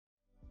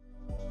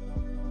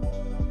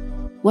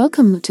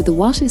Welcome to the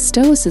What is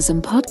Stoicism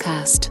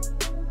podcast.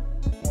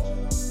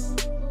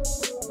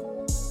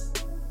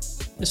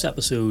 This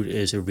episode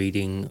is a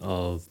reading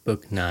of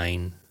Book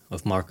 9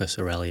 of Marcus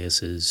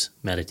Aurelius's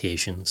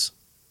Meditations.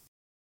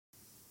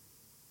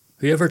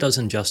 Whoever does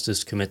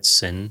injustice commits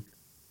sin,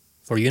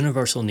 for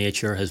universal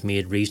nature has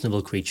made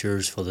reasonable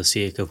creatures for the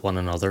sake of one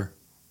another,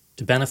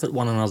 to benefit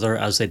one another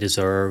as they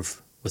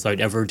deserve, without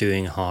ever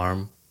doing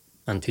harm,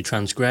 and to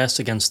transgress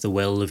against the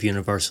will of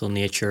universal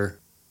nature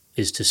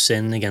is to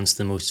sin against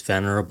the most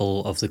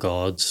venerable of the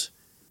gods,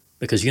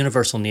 because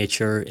universal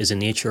nature is a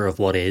nature of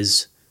what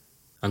is,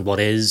 and what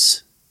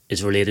is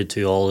related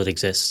to all that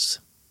exists.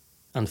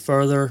 And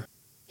further,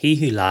 he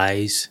who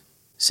lies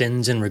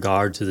sins in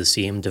regard to the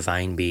same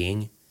divine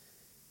being,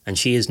 and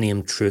she is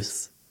named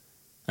Truth,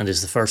 and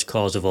is the first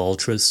cause of all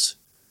truths.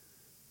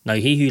 Now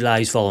he who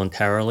lies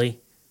voluntarily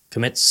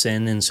commits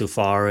sin in so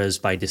far as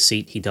by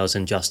deceit he does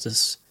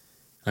injustice,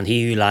 and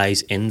he who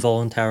lies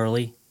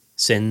involuntarily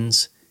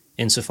sins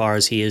in so far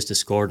as he is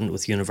discordant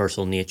with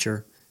universal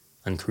nature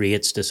and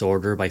creates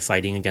disorder by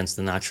fighting against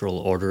the natural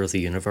order of the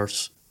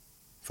universe.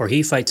 For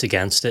he fights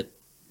against it,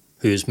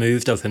 who is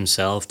moved of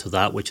himself to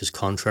that which is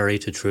contrary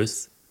to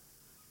truth.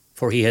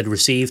 For he had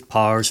received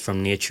powers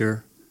from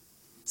nature,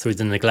 through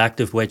the neglect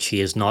of which he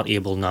is not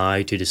able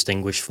now to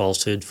distinguish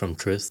falsehood from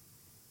truth.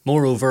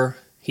 Moreover,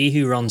 he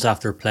who runs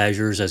after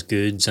pleasures as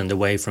goods and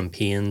away from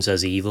pains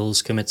as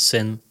evils commits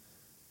sin.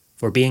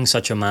 For being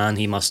such a man,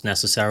 he must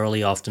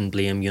necessarily often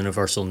blame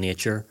universal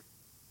nature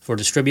for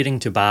distributing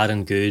to bad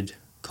and good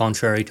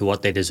contrary to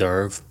what they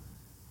deserve,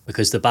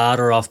 because the bad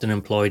are often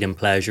employed in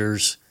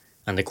pleasures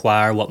and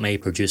acquire what may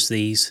produce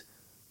these,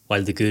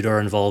 while the good are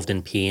involved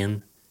in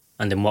pain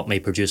and in what may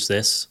produce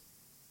this.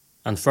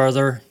 And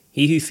further,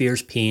 he who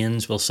fears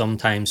pains will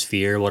sometimes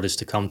fear what is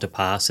to come to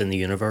pass in the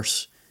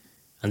universe,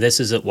 and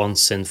this is at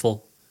once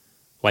sinful,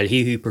 while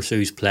he who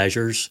pursues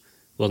pleasures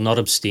will not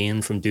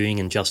abstain from doing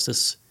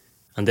injustice,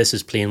 and this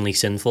is plainly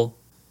sinful.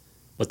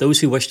 But those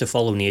who wish to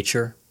follow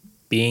nature,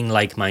 being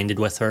like-minded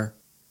with her,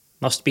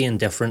 must be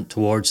indifferent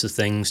towards the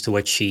things to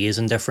which she is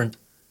indifferent,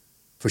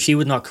 for she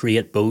would not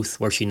create both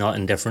were she not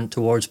indifferent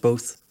towards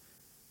both.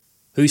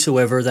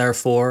 Whosoever,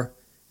 therefore,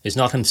 is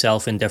not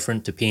himself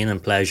indifferent to pain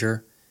and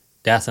pleasure,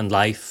 death and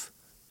life,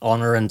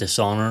 honour and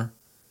dishonour,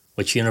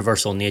 which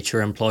universal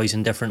nature employs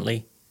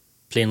indifferently,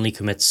 plainly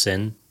commits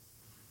sin.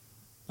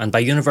 And by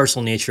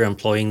universal nature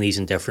employing these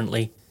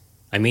indifferently,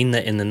 I mean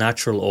that in the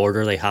natural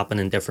order they happen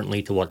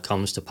indifferently to what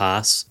comes to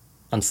pass,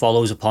 and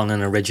follows upon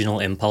an original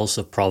impulse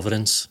of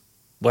providence,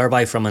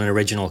 whereby from an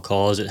original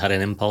cause it had an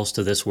impulse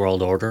to this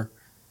world order,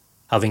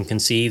 having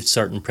conceived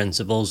certain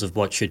principles of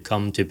what should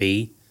come to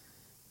be,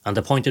 and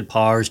appointed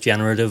powers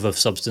generative of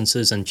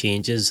substances and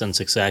changes and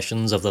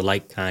successions of the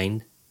like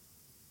kind.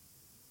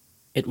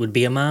 It would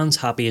be a man's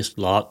happiest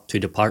lot to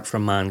depart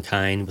from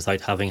mankind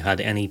without having had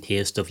any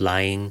taste of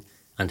lying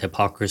and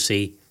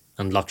hypocrisy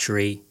and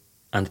luxury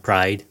and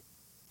pride.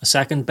 A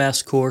second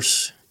best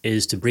course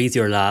is to breathe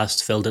your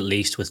last filled at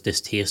least with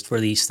distaste for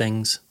these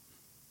things.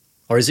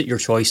 Or is it your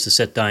choice to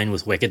sit down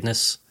with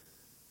wickedness?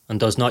 And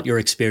does not your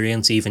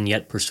experience even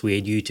yet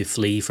persuade you to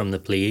flee from the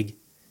plague?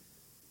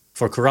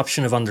 For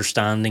corruption of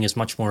understanding is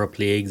much more a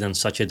plague than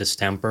such a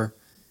distemper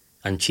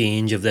and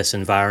change of this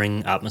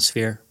environing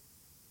atmosphere.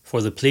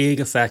 For the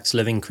plague affects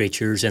living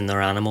creatures in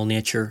their animal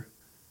nature,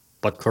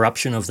 but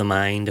corruption of the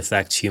mind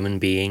affects human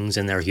beings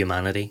in their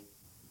humanity.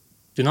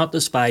 Do not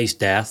despise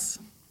death,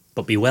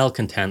 but be well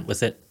content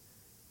with it,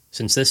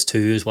 since this too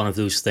is one of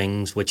those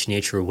things which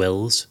nature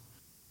wills.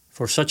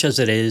 For such as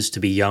it is to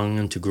be young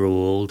and to grow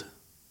old,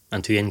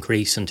 and to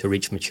increase and to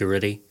reach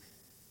maturity,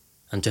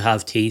 and to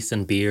have teeth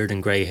and beard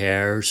and grey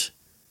hairs,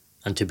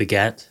 and to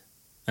beget,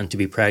 and to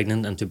be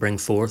pregnant and to bring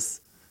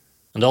forth,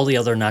 and all the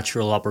other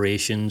natural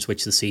operations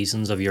which the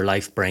seasons of your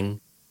life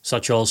bring,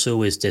 such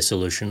also is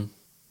dissolution.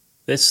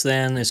 This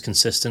then is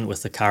consistent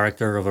with the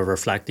character of a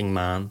reflecting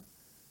man,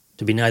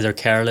 to be neither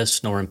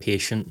careless nor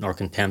impatient nor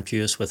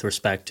contemptuous with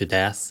respect to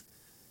death,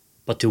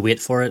 but to wait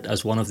for it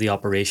as one of the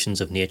operations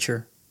of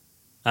nature.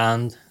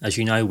 And, as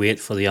you now wait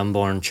for the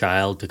unborn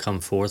child to come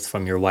forth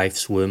from your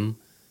wife's womb,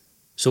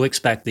 so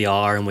expect the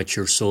hour in which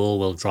your soul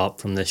will drop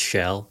from this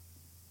shell.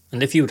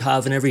 And if you would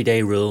have an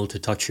everyday rule to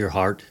touch your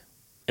heart,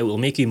 it will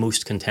make you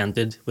most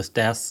contented with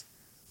death,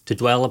 to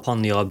dwell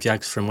upon the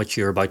objects from which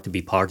you are about to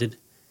be parted,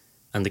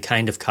 and the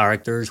kind of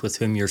characters with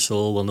whom your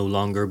soul will no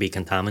longer be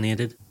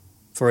contaminated.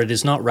 For it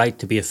is not right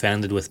to be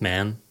offended with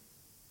men,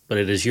 but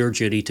it is your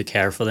duty to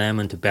care for them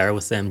and to bear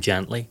with them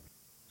gently,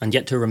 and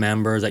yet to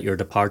remember that your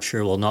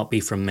departure will not be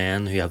from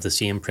men who have the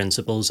same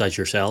principles as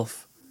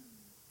yourself.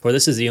 For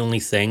this is the only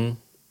thing,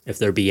 if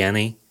there be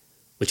any,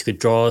 which could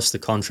draw us the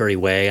contrary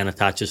way and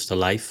attach us to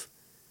life,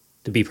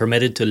 to be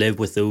permitted to live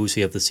with those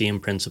who have the same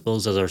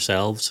principles as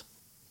ourselves.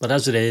 But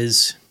as it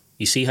is,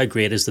 you see how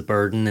great is the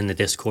burden in the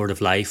discord of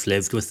life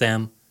lived with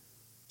them,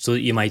 so that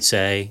you might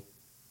say,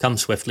 "Come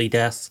swiftly,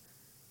 death,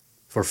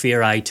 for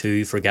fear I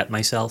too forget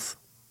myself."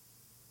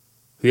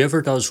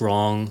 Whoever does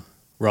wrong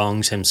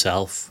wrongs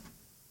himself.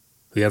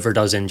 Whoever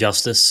does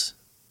injustice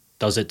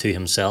does it to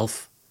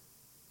himself.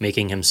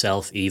 making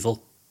himself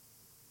evil.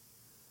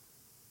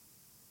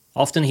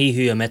 Often he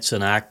who omits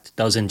an act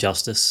does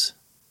injustice,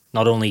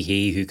 not only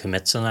he who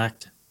commits an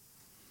act.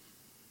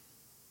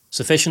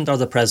 Sufficient are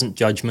the present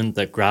judgment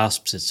that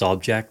grasps its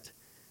object,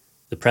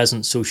 the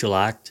present social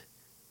act,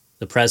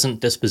 the present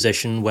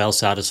disposition well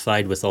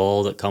satisfied with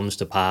all that comes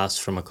to pass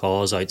from a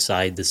cause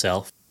outside the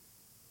self.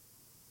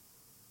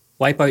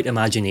 Wipe out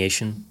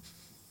imagination,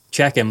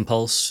 check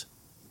impulse,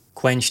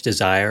 quench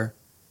desire,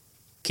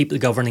 keep the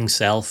governing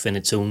self in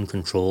its own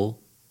control.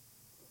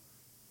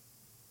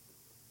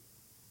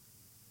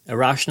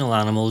 Irrational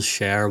animals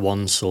share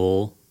one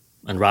soul,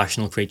 and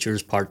rational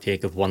creatures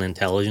partake of one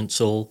intelligent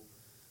soul,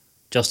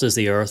 just as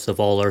the earth of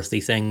all earthly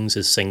things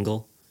is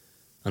single,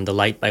 and the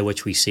light by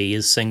which we see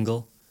is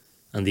single,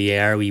 and the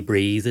air we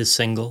breathe is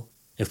single,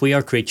 if we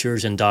are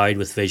creatures endowed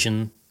with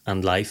vision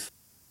and life.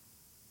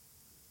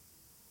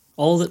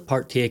 All that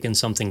partake in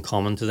something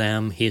common to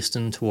them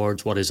hasten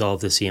towards what is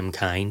of the same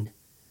kind.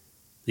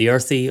 The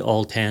earthy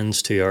all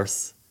tends to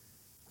earth,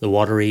 the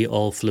watery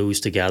all flows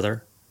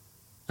together,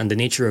 and the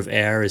nature of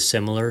air is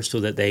similar so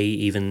that they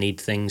even need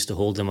things to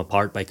hold them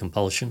apart by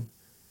compulsion.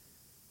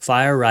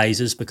 Fire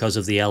rises because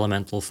of the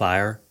elemental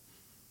fire,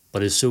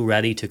 but is so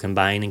ready to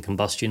combine in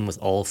combustion with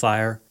all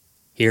fire,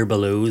 here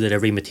below, that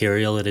every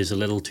material that is a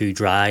little too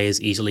dry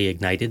is easily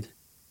ignited,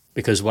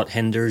 because what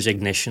hinders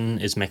ignition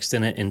is mixed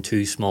in it in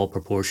too small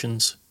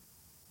proportions.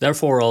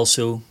 Therefore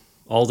also,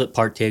 all that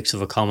partakes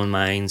of a common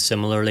mind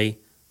similarly,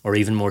 or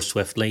even more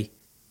swiftly,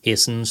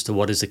 hastens to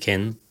what is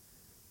akin,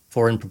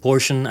 for in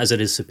proportion as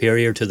it is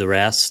superior to the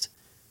rest,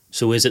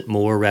 so is it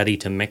more ready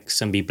to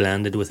mix and be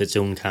blended with its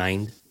own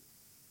kind.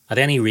 At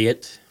any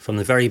rate, from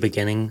the very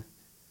beginning,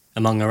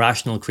 among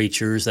irrational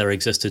creatures there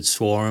existed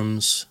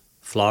swarms,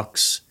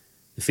 flocks,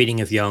 the feeding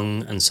of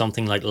young, and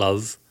something like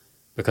love,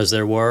 because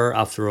there were,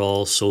 after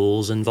all,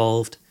 souls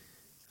involved,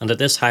 and at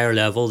this higher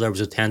level there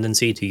was a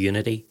tendency to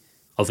unity,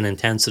 of an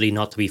intensity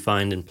not to be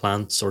found in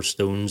plants or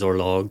stones or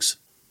logs.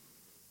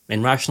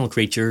 In rational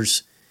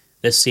creatures,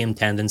 this same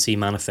tendency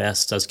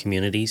manifests as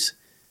communities,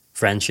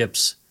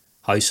 friendships,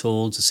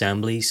 households,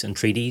 assemblies,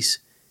 entreaties,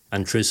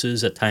 and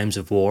truces at times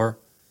of war.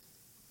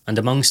 And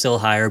among still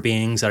higher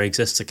beings there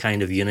exists a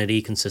kind of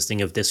unity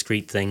consisting of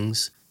discrete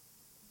things,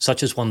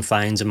 such as one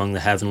finds among the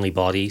heavenly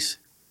bodies.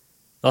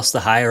 Thus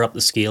the higher up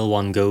the scale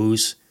one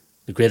goes,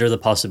 the greater the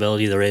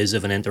possibility there is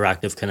of an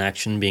interactive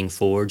connection being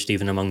forged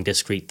even among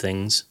discrete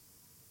things.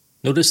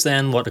 Notice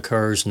then what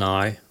occurs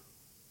now.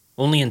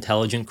 Only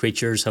intelligent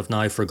creatures have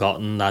now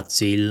forgotten that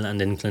zeal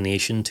and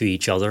inclination to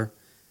each other,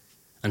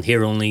 and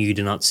here only you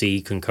do not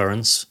see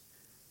concurrence.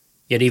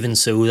 Yet even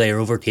so they are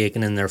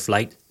overtaken in their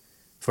flight,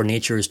 for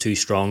nature is too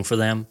strong for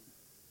them.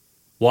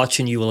 Watch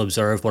and you will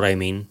observe what I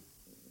mean.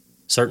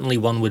 Certainly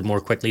one would more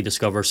quickly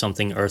discover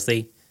something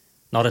earthy,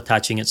 not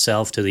attaching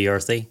itself to the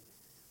earthy,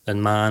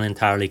 than man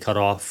entirely cut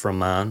off from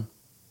man.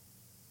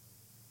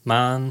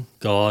 Man,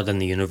 God,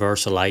 and the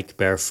universe alike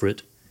bear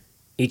fruit,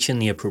 each in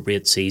the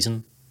appropriate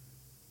season.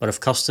 But if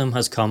custom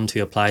has come to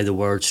apply the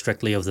word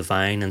strictly of the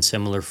vine and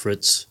similar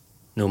fruits,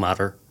 no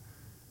matter.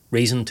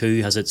 Reason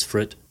too has its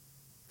fruit,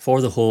 for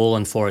the whole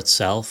and for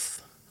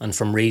itself, and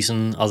from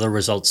reason other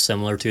results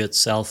similar to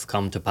itself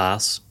come to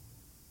pass.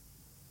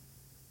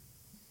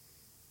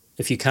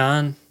 If you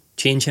can,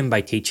 change him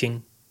by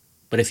teaching,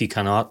 but if you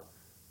cannot,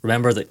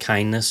 remember that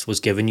kindness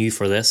was given you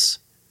for this.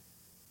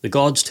 The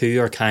gods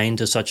too are kind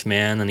to such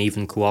men and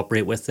even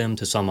cooperate with them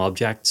to some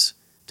objects,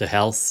 to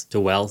health, to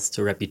wealth,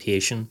 to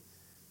reputation.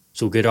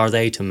 So good are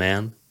they to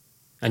men,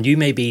 and you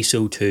may be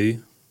so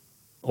too,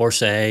 or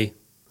say,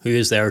 who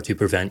is there to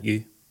prevent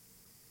you?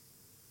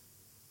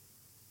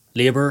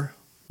 Labour,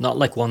 not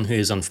like one who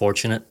is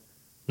unfortunate,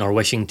 nor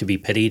wishing to be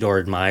pitied or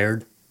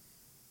admired.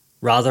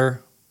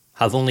 Rather,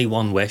 have only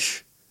one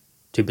wish,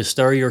 to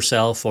bestir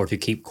yourself or to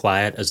keep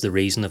quiet as the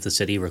reason of the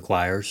city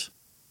requires.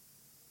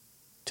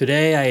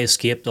 Today I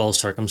escaped all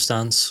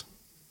circumstance,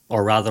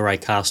 or rather I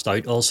cast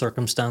out all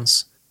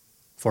circumstance,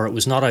 for it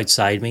was not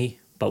outside me,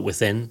 but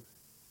within,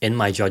 in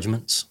my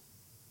judgments.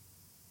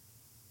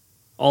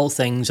 All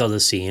things are the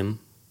same,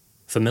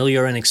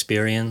 familiar in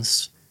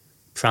experience,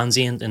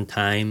 transient in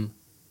time,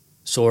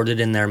 sordid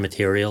in their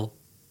material.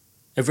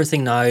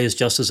 Everything now is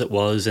just as it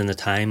was in the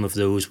time of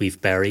those we've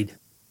buried.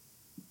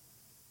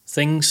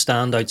 Things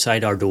stand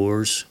outside our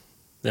doors,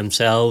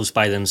 themselves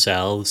by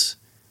themselves,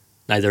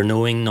 neither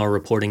knowing nor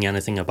reporting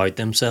anything about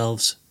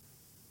themselves.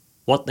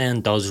 What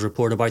then does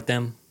report about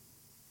them?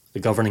 The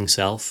governing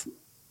self.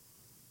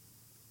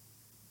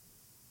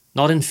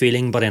 Not in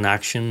feeling but in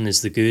action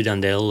is the good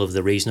and ill of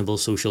the reasonable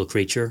social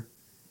creature,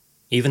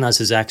 even as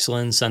his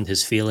excellence and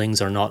his feelings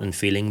are not in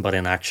feeling but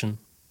in action.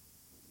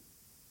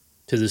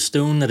 To the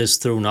stone that is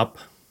thrown up,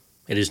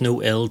 it is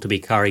no ill to be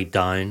carried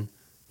down,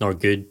 nor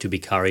good to be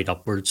carried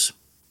upwards.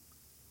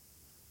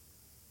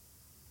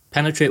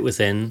 Penetrate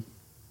within,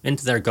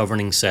 into their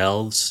governing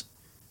selves,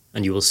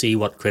 and you will see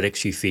what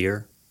critics you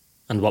fear,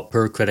 and what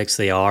poor critics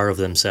they are of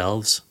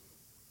themselves.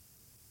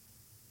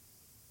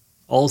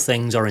 All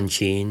things are in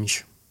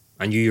change,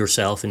 and you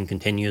yourself in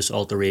continuous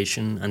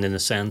alteration and in a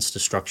sense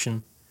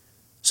destruction,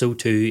 so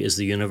too is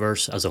the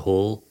universe as a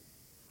whole.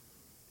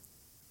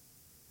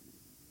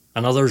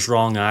 Another's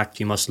wrong act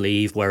you must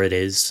leave where it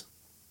is.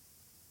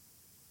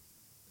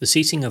 The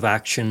ceasing of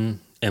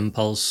action,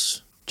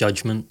 impulse,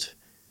 judgment,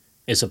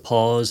 is a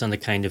pause and a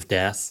kind of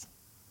death,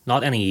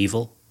 not any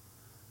evil.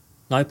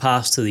 Now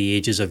pass to the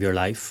ages of your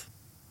life.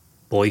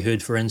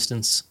 Boyhood, for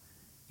instance,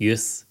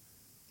 youth,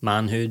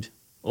 manhood,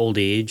 old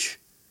age.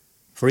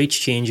 For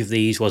each change of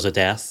these was a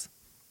death.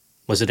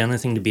 Was it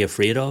anything to be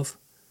afraid of?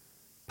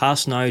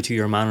 Pass now to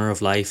your manner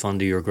of life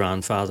under your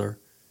grandfather,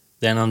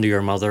 then under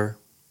your mother,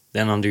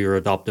 then under your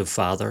adoptive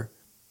father.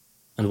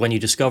 And when you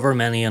discover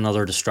many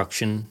another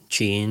destruction,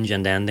 change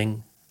and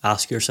ending,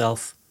 ask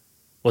yourself,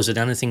 was it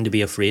anything to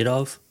be afraid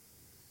of?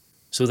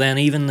 So then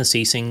even the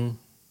ceasing,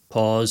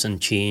 pause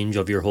and change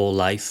of your whole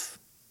life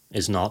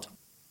is not.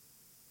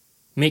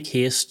 Make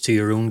haste to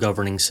your own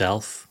governing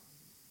self,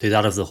 to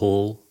that of the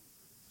whole,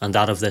 and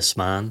that of this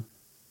man.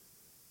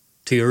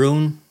 To your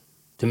own,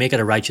 to make it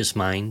a righteous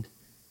mind.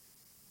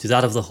 To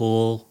that of the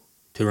whole,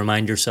 to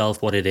remind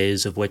yourself what it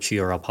is of which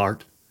you are a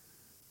part.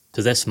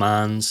 To this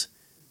man's,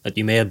 that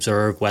you may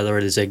observe whether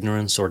it is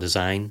ignorance or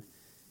design,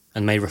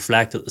 and may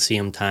reflect at the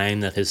same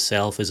time that his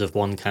self is of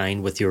one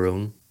kind with your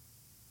own.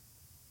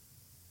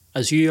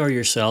 As you are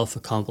yourself a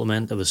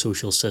complement of a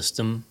social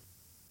system,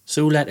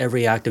 so let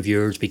every act of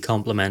yours be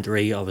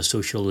complementary of a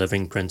social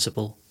living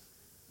principle.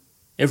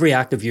 Every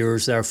act of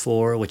yours,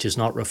 therefore, which is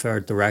not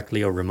referred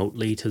directly or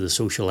remotely to the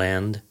social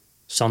end,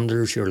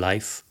 sunders your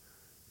life,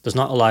 does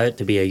not allow it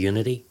to be a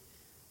unity,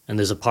 and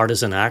is a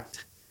partisan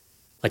act,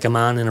 like a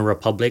man in a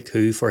republic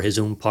who, for his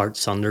own part,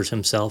 sunders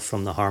himself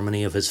from the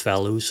harmony of his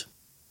fellows.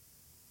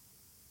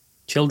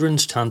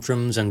 Children's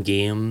tantrums and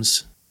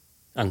games,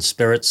 and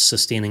spirits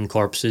sustaining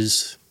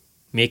corpses,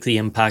 make the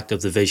impact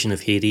of the vision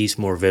of Hades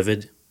more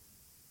vivid.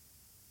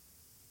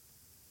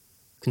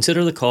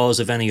 Consider the cause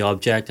of any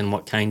object and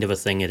what kind of a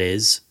thing it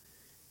is.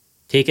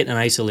 Take it in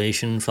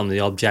isolation from the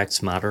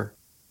object's matter,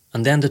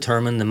 and then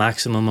determine the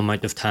maximum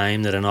amount of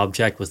time that an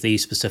object with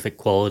these specific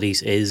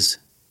qualities is,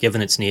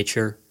 given its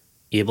nature,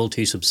 able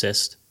to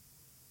subsist.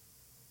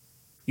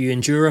 You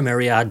endure a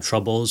myriad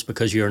troubles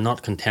because you are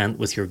not content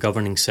with your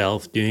governing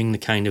self doing the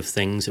kind of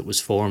things it was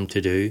formed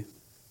to do.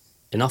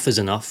 Enough is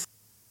enough.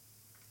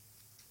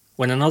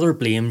 When another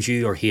blames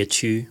you or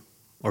hates you,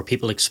 or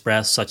people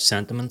express such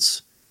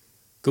sentiments,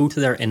 go to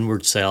their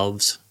inward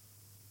selves,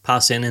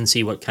 pass in and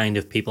see what kind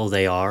of people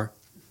they are.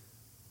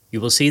 You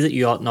will see that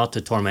you ought not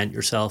to torment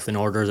yourself in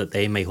order that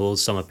they may hold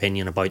some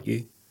opinion about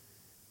you.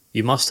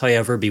 You must,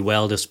 however, be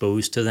well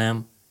disposed to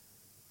them,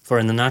 for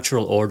in the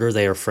natural order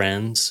they are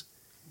friends,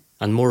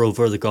 and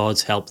moreover the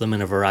gods help them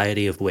in a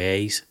variety of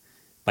ways,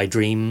 by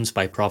dreams,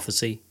 by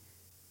prophecy,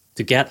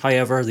 to get,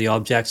 however, the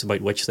objects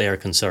about which they are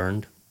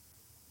concerned.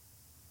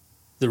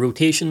 The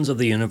rotations of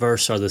the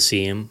universe are the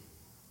same,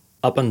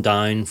 up and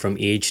down from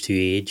age to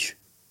age.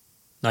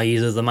 Now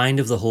either the mind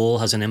of the whole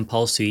has an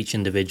impulse to each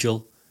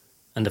individual,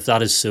 and if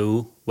that is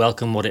so,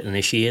 welcome what it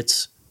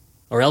initiates,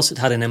 or else it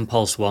had an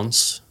impulse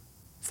once,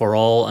 for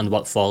all and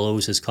what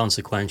follows is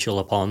consequential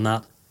upon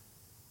that.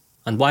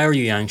 And why are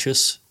you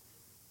anxious?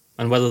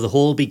 And whether the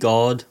whole be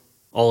God,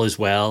 all is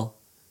well,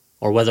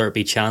 or whether it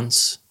be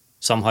chance,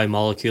 somehow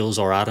molecules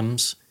or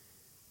atoms,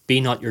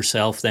 be not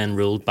yourself then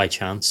ruled by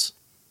chance.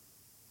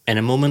 In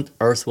a moment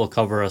earth will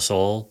cover us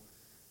all,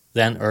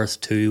 then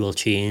earth too will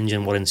change,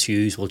 and what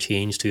ensues will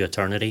change to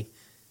eternity,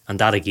 and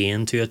that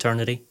again to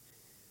eternity.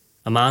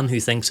 A man who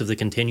thinks of the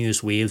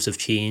continuous waves of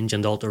change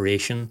and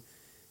alteration,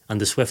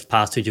 and the swift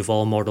passage of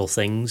all mortal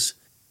things,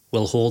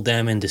 will hold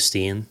them in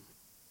disdain.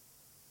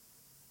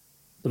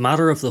 The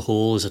matter of the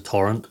whole is a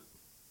torrent,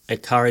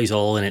 it carries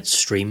all in its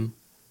stream.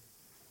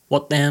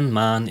 What then,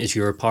 man, is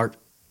your part?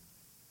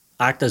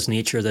 Act as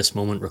nature this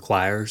moment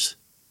requires.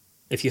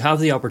 If you have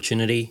the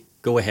opportunity,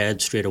 go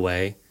ahead straight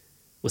away,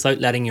 without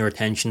letting your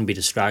attention be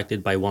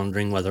distracted by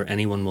wondering whether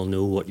anyone will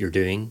know what you're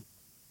doing.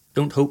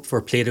 Don't hope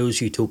for Plato's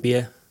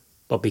utopia,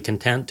 but be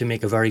content to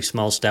make a very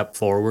small step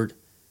forward,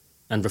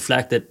 and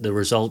reflect that the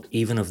result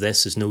even of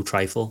this is no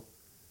trifle.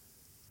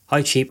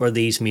 How cheap are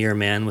these mere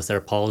men with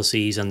their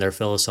policies and their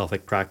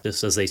philosophic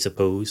practice, as they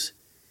suppose?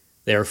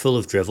 They are full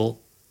of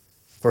drivel,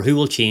 for who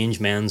will change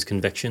men's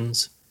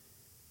convictions?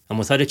 And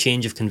without a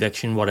change of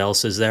conviction, what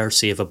else is there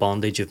save a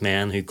bondage of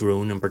men who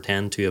groan and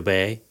pretend to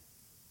obey?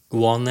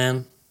 Go on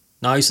then.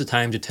 Now's the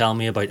time to tell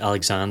me about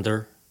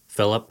Alexander,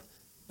 Philip,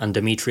 and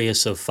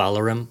Demetrius of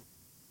Phalerum.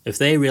 If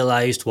they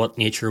realised what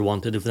nature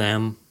wanted of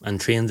them, and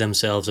trained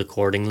themselves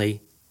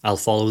accordingly, I'll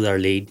follow their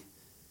lead.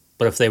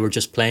 But if they were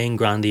just playing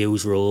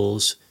grandiose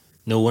roles,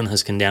 no one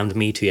has condemned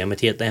me to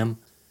imitate them.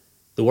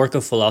 The work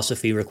of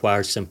philosophy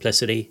requires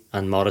simplicity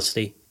and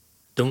modesty.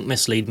 Don't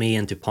mislead me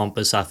into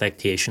pompous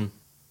affectation.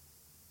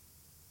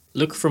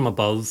 Look from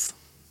above,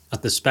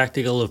 at the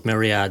spectacle of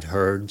myriad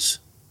herds,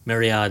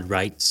 myriad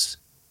rites,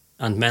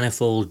 and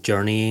manifold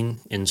journeying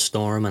in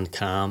storm and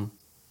calm,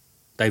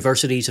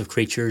 diversities of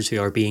creatures who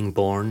are being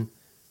born,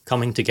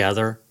 coming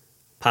together,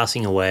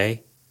 passing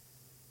away.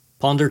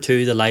 Ponder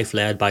too the life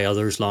led by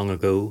others long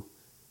ago,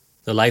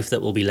 the life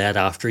that will be led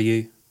after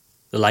you.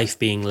 the life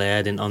being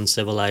led in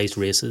uncivilized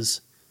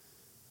races?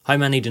 How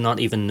many do not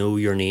even know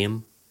your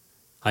name?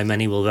 How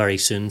many will very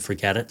soon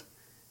forget it?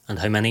 And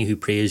how many who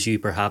praise you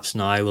perhaps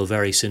now will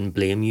very soon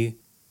blame you,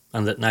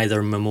 and that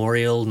neither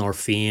memorial nor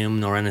fame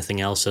nor anything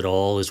else at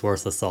all is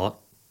worth a thought?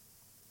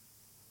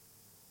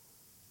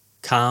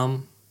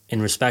 Calm,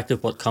 in respect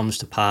of what comes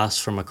to pass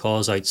from a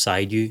cause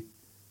outside you.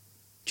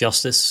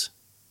 Justice,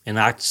 in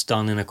acts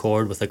done in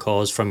accord with a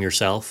cause from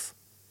yourself.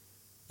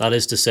 That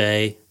is to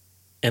say,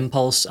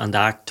 impulse and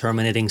act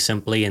terminating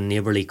simply in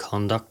neighbourly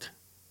conduct,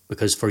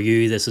 because for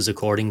you this is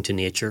according to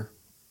nature.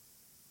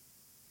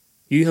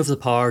 You have the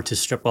power to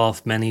strip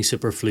off many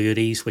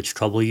superfluities which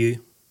trouble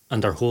you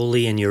and are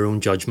wholly in your own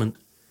judgment,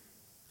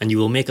 and you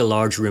will make a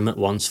large room at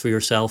once for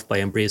yourself by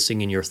embracing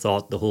in your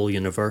thought the whole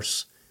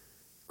universe,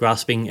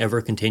 grasping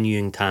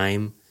ever-continuing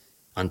time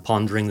and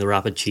pondering the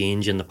rapid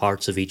change in the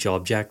parts of each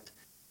object,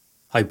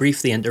 how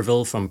brief the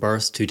interval from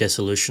birth to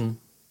dissolution,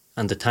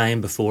 and the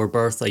time before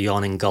birth a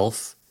yawning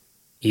gulf,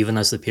 even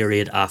as the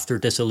period after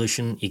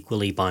dissolution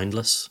equally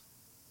boundless.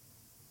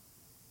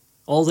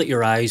 All that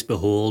your eyes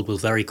behold will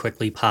very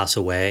quickly pass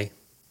away,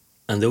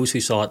 and those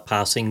who saw it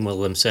passing will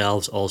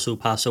themselves also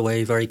pass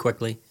away very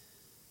quickly,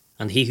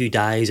 and he who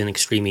dies in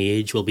extreme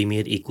age will be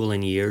made equal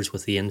in years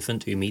with the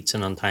infant who meets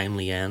an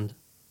untimely end.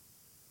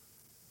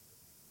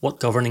 What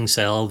governing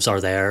selves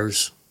are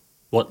theirs?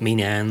 What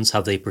mean ends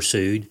have they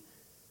pursued?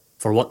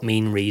 For what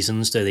mean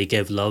reasons do they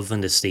give love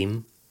and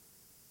esteem?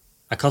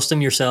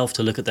 Accustom yourself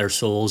to look at their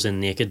souls in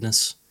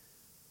nakedness.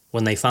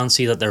 When they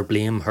fancy that their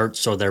blame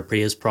hurts or their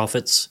praise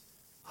profits,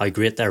 how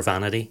great their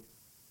vanity.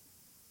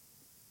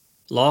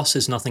 Loss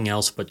is nothing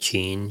else but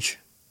change.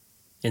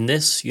 In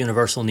this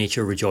universal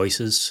nature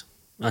rejoices,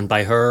 and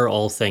by her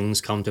all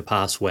things come to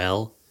pass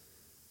well.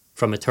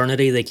 From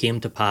eternity they came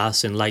to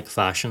pass in like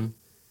fashion,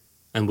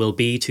 and will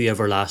be to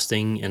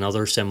everlasting in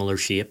other similar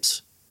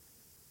shapes.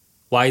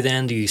 Why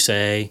then do you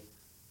say,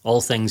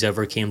 all things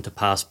ever came to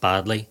pass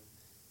badly,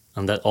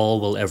 and that all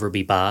will ever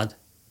be bad?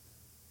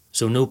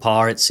 So no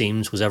power, it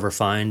seems, was ever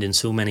found in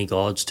so many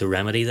gods to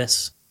remedy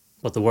this,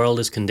 but the world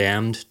is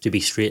condemned to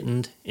be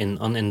straightened in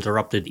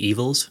uninterrupted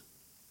evils.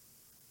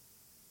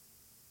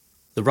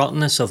 The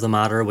rottenness of the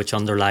matter which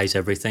underlies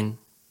everything,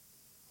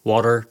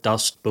 water,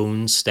 dust,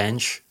 bones,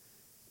 stench,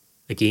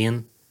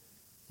 again,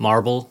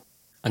 marble,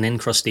 an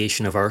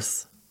incrustation of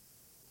earth,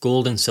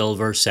 gold and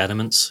silver,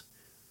 sediments,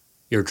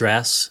 your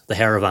dress, the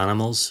hair of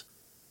animals,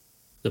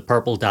 the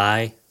purple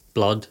dye,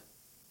 blood,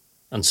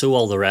 and so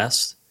all the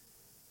rest.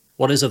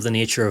 What is of the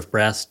nature of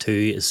breath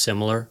too is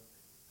similar,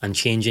 and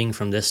changing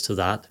from this to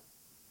that.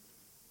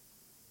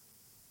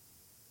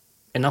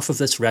 Enough of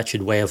this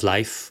wretched way of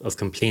life, of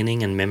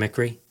complaining and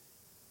mimicry.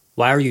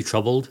 Why are you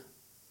troubled?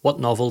 What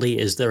novelty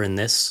is there in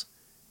this?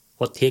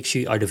 What takes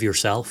you out of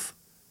yourself?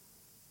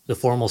 The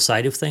formal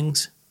side of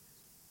things?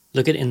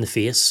 Look it in the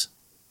face.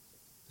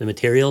 The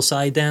material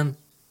side then?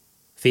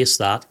 Face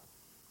that.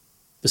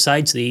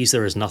 Besides these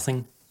there is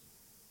nothing,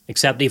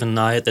 except even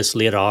now at this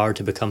late hour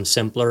to become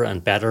simpler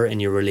and better in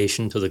your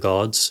relation to the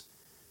gods.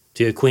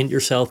 To acquaint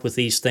yourself with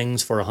these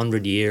things for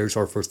 100 years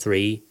or for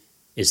 3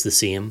 is the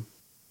same.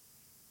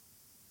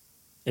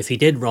 If he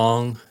did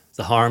wrong,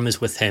 the harm is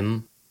with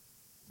him,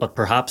 but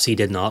perhaps he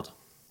did not.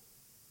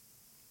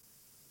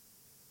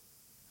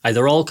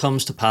 Either all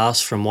comes to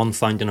pass from one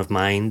fountain of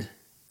mind,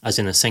 as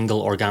in a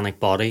single organic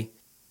body,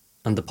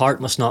 and the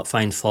part must not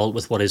find fault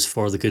with what is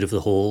for the good of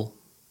the whole,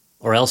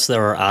 or else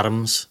there are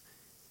atoms,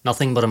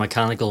 nothing but a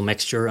mechanical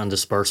mixture and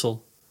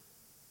dispersal.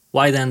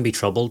 Why then be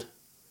troubled?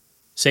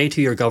 Say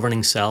to your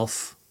governing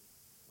self,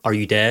 are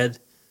you dead,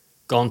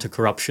 gone to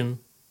corruption,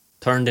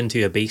 turned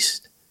into a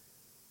beast?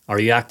 Are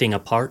you acting a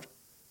part,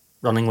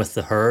 running with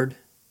the herd,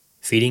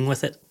 feeding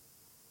with it?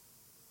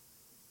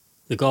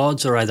 The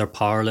gods are either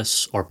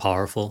powerless or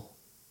powerful.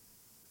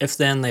 If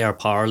then they are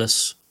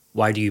powerless,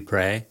 why do you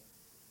pray?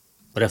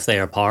 But if they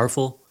are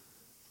powerful,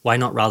 why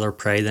not rather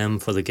pray them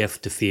for the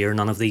gift to fear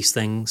none of these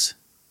things,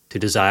 to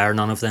desire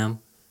none of them,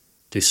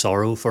 to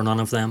sorrow for none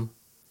of them,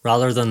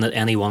 rather than that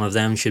any one of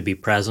them should be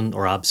present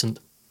or absent?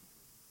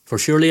 For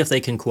surely if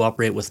they can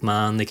cooperate with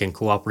man, they can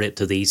cooperate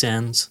to these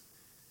ends.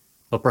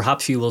 But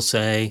perhaps you will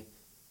say,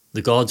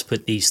 the gods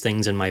put these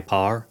things in my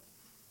power.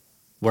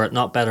 Were it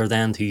not better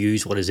then to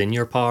use what is in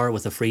your power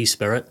with a free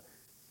spirit,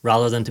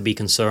 rather than to be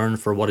concerned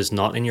for what is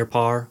not in your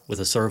power with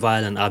a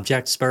servile and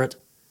abject spirit?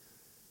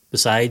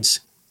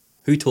 Besides,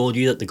 who told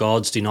you that the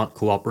gods do not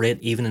cooperate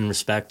even in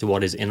respect to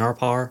what is in our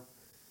power?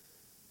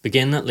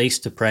 Begin at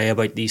least to pray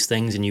about these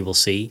things and you will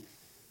see.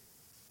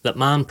 That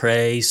man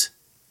prays,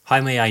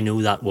 how may I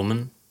know that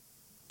woman?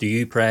 Do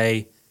you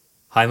pray,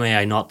 how may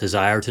I not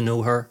desire to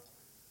know her?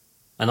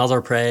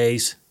 Another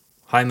prays,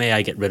 how may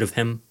I get rid of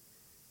him?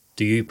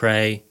 Do you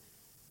pray,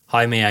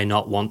 how may I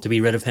not want to be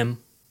rid of him?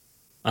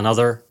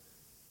 Another,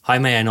 how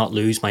may I not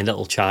lose my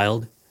little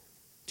child?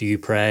 Do you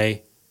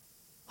pray,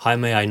 how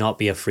may I not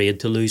be afraid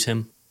to lose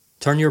him?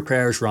 Turn your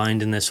prayers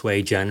round in this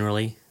way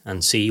generally,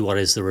 and see what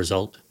is the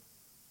result.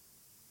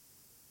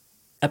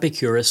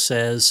 Epicurus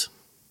says,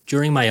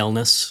 during my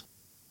illness,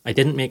 I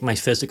didn't make my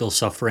physical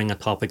suffering a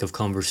topic of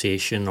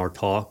conversation or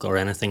talk or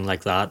anything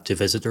like that to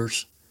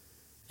visitors.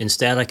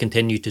 Instead, I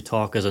continued to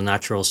talk as a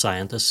natural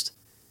scientist,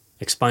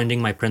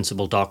 expounding my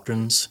principal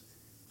doctrines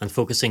and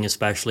focusing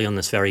especially on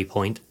this very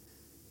point,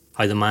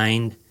 how the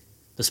mind,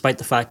 despite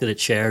the fact that it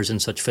shares in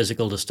such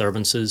physical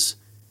disturbances,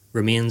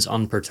 remains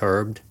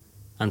unperturbed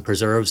and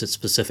preserves its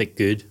specific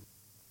good.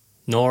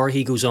 Nor,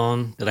 he goes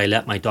on, did I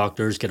let my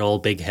doctors get all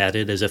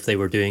big-headed as if they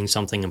were doing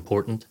something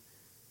important.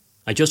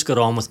 I just got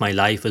on with my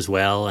life as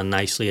well and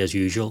nicely as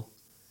usual.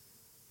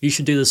 You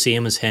should do the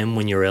same as him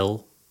when you're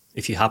ill,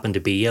 if you happen to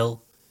be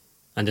ill,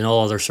 and in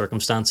all other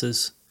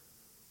circumstances.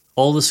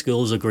 All the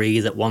schools agree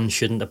that one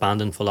shouldn't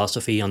abandon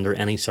philosophy under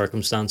any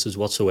circumstances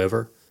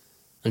whatsoever,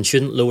 and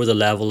shouldn't lower the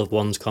level of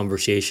one's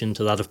conversation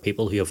to that of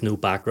people who have no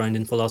background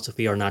in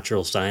philosophy or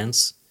natural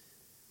science.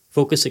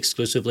 Focus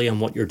exclusively on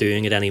what you're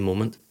doing at any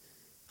moment,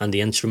 and the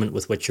instrument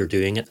with which you're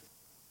doing it.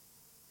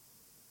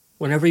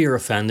 Whenever you're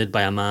offended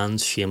by a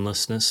man's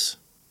shamelessness,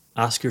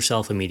 ask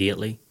yourself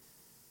immediately,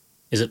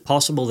 is it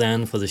possible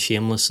then for the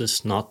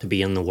shamelessness not to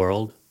be in the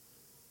world?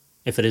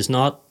 If it is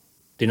not,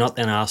 do not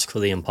then ask for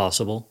the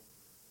impossible,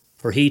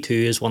 for he too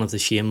is one of the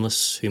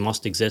shameless who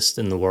must exist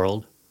in the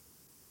world.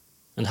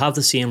 And have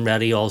the same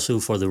ready also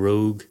for the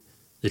rogue,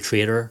 the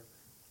traitor,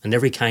 and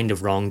every kind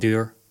of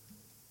wrongdoer.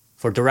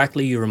 For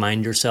directly you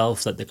remind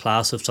yourself that the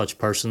class of such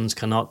persons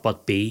cannot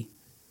but be,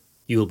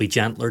 you will be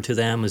gentler to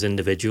them as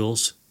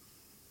individuals.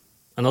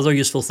 Another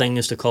useful thing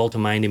is to call to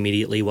mind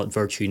immediately what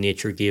virtue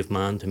nature gave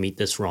man to meet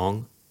this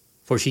wrong.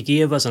 For she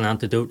gave as an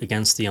antidote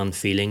against the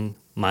unfeeling,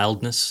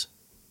 mildness,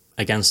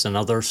 against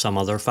another some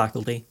other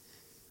faculty,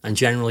 and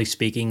generally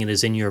speaking it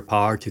is in your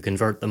power to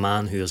convert the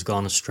man who has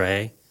gone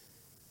astray.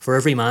 For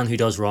every man who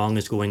does wrong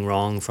is going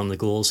wrong from the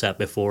goal set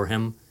before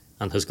him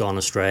and has gone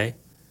astray.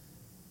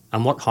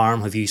 And what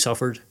harm have you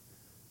suffered?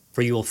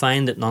 For you will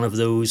find that none of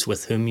those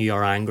with whom you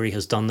are angry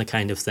has done the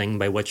kind of thing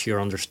by which your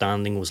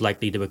understanding was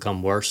likely to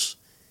become worse,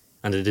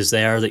 and it is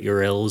there that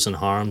your ills and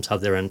harms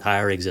have their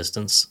entire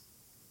existence.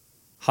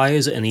 How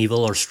is it an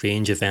evil or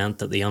strange event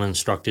that the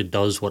uninstructed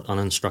does what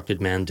uninstructed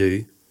men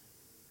do?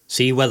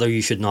 See whether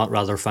you should not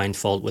rather find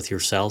fault with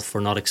yourself for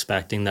not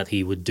expecting that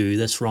he would do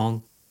this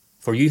wrong.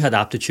 For you had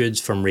aptitudes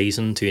from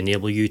reason to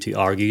enable you to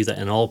argue that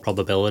in all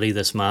probability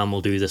this man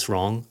will do this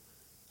wrong,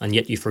 and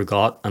yet you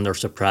forgot and are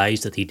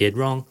surprised that he did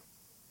wrong.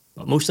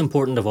 But most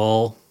important of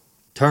all,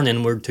 turn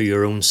inward to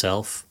your own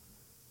self,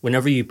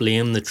 whenever you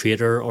blame the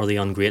traitor or the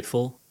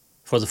ungrateful,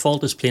 for the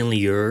fault is plainly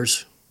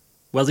yours,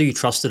 whether you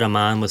trusted a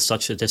man with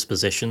such a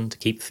disposition to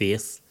keep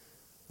faith,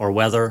 or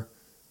whether,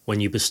 when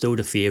you bestowed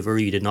a favour,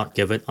 you did not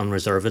give it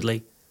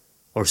unreservedly,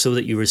 or so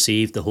that you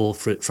received the whole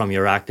fruit from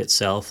your act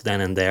itself then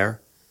and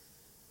there.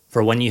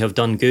 For when you have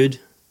done good,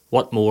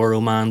 what more,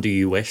 O man, do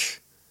you wish?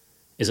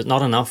 Is it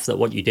not enough that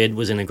what you did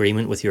was in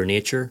agreement with your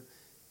nature,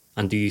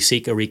 and do you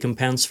seek a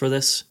recompense for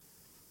this?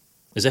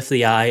 As if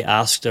the eye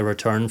asked a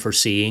return for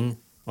seeing,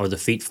 or the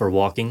feet for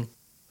walking.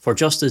 For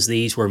just as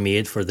these were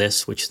made for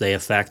this which they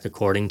effect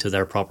according to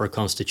their proper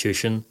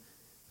constitution,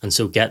 and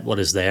so get what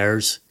is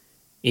theirs,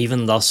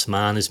 even thus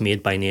man is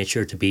made by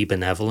nature to be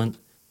benevolent,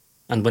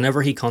 and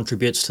whenever he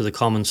contributes to the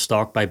common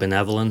stock by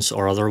benevolence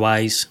or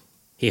otherwise,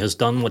 he has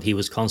done what he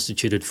was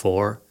constituted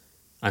for,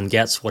 and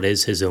gets what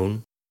is his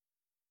own.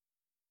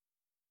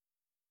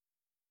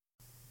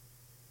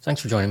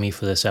 Thanks for joining me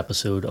for this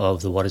episode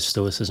of the What is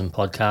Stoicism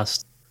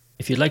podcast.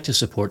 If you'd like to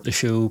support the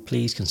show,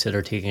 please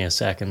consider taking a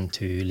second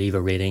to leave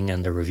a rating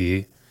and a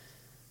review.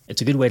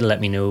 It's a good way to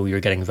let me know you're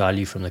getting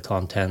value from the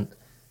content,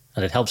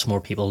 and it helps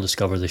more people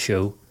discover the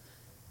show.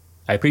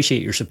 I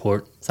appreciate your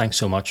support. Thanks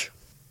so much.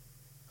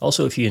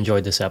 Also, if you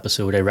enjoyed this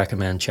episode, I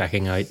recommend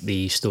checking out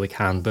the Stoic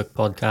Handbook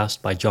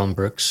podcast by John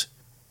Brooks.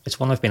 It's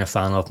one I've been a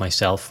fan of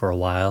myself for a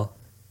while.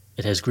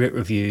 It has great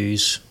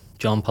reviews.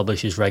 John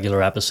publishes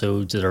regular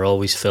episodes that are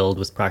always filled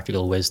with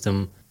practical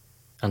wisdom,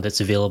 and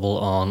it's available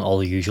on all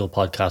the usual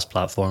podcast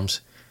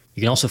platforms.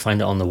 You can also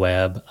find it on the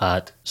web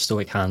at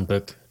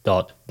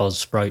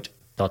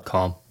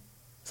stoichandbook.buzzsprout.com.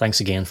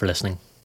 Thanks again for listening.